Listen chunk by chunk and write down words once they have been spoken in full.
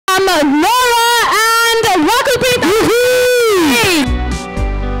Nora and Rakul Preet Singh.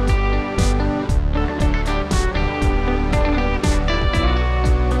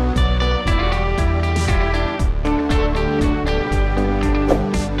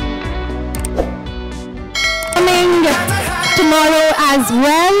 Tomorrow as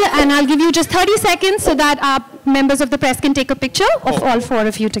well, and I'll give you just 30 seconds so that our members of the press can take a picture of all four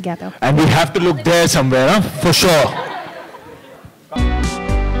of you together. And we have to look there somewhere, huh? For sure.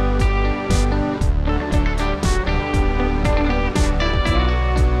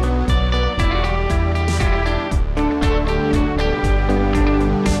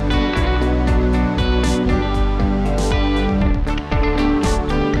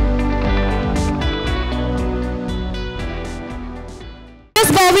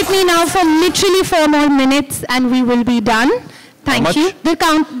 Bear with me now for literally 4 more minutes and we will be done. Thank you. The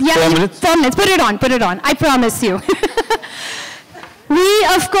count, yeah, 4 minutes? 4 minutes. Put it on. I promise you. We,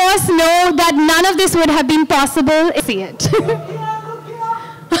 of course, know that none of this would have been possible. See it.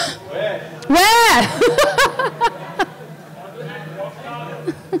 Where?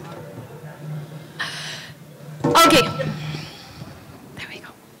 Okay. There we go.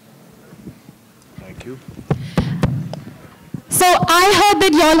 Thank you. So I heard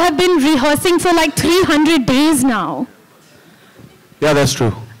that y'all have been rehearsing for like 300 days now. Yeah, that's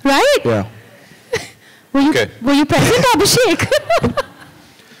true. Right? Yeah. Were you present, Abhishek?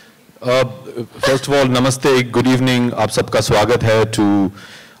 First of all, namaste, good evening. Aap sabka swagat hai to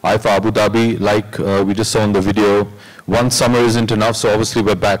Iifa Abu Dhabi. Like we just saw in the video, one summer isn't enough, so obviously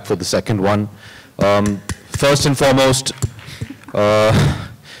we're back for the second one. First and foremost,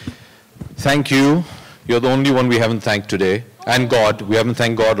 thank you. You're the only one we haven't thanked today. And God. We haven't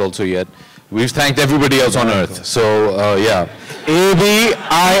thanked God also yet. We've thanked everybody else on earth. So, yeah. AB,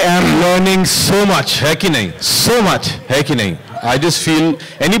 I am learning so much. Hai ki nahi? So much. Hai ki nahi? I just feel,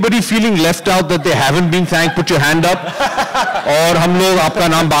 anybody feeling left out that they haven't been thanked, put your hand up. Or hum log aapka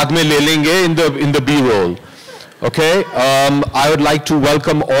naam baad mein le lenge in the B-roll. Okay, I would like to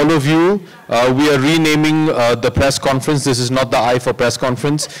welcome all of you. We are renaming the press conference. This is not the Iifa press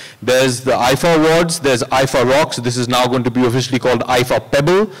conference. There's the Iifa Awards, there's Iifa Rocks. This is now going to be officially called Iifa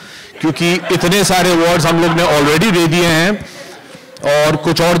Pebble. क्योंकि इतने सारे awards हम लोग ने already दे दिए हैं और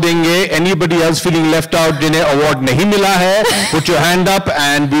कुछ और देंगे. Anybody else feeling left out जिन्हें award नहीं मिला है, put your hand up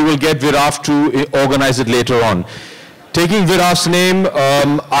and we will get Viraf to organize it later on. Taking Viraf's name,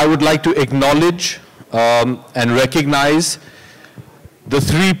 I would like to acknowledge and recognize the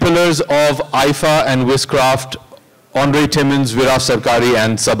 3 pillars of Iifa and Wizcraft, Andre Timmins, Viraf Sarkari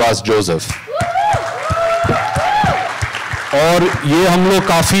and Sabas Joseph. और ये हम लोग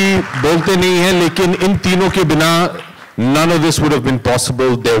काफी बोलते नहीं हैं, लेकिन इन तीनों के बिना none of this would have been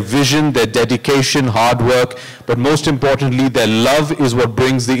possible. Their vision, their dedication, hard work, but most importantly, their love is what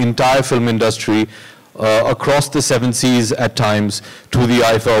brings the entire film industry across the 7 seas at times to the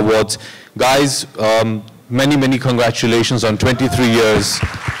Iifa Awards. Guys, many, many congratulations on 23 years.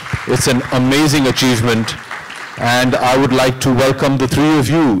 It's an amazing achievement. And I would like to welcome the 3 of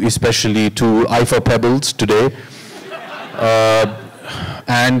you, especially to Iifa Pebbles today.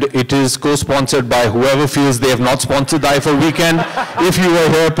 And it is co-sponsored by whoever feels they have not sponsored the Iifa weekend. If you were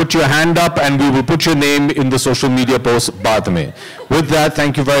here, put your hand up and we will put your name in the social media post baad mein. With that,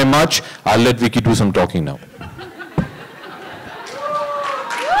 thank you very much. I'll let Vicky do some talking now.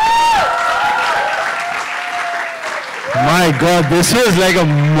 My God, this was like a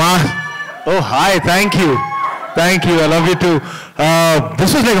oh, hi, thank you. Thank you, I love you too.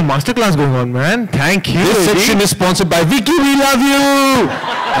 This was like a masterclass going on, man. Thank you. This section is sponsored by Vicky, we love you.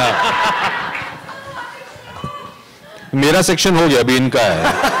 मेरा section हो गया, अभी इनका है.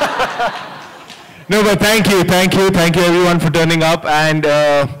 No, but thank you everyone for turning up and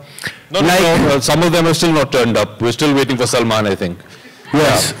some of them are still not turned up. We're still waiting for Salman, I think.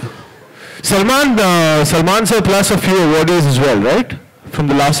 Yes. Yeah. Salman sir plus a few awardees as well, right? From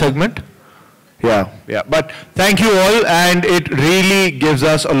the last segment. Yeah. But thank you all, and it really gives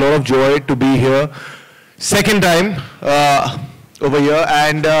us a lot of joy to be here. Second time over here,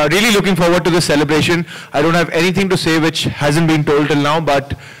 and really looking forward to this celebration. I don't have anything to say which hasn't been told till now,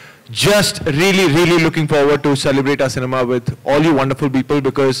 but just really looking forward to celebrate our cinema with all you wonderful people,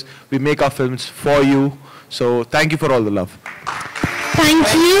 because we make our films for you. So thank you for all the love.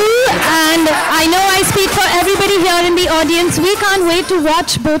 Thank you, and I know I speak for everybody here in the audience. We can't wait to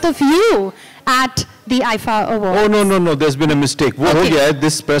watch both of you at the Iifa Awards. Oh no, there's been a mistake. वो हो गया है.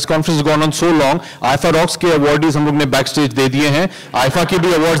 This press conference has gone on so long. Iifa Rocks के awardees हम लोग ने backstage दे दिए हैं. Iifa के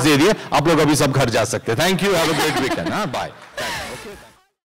भी awards दे दिए. आप लोग अभी सब घर जा सकते हैं. Thank you. Have a great weekend. Bye.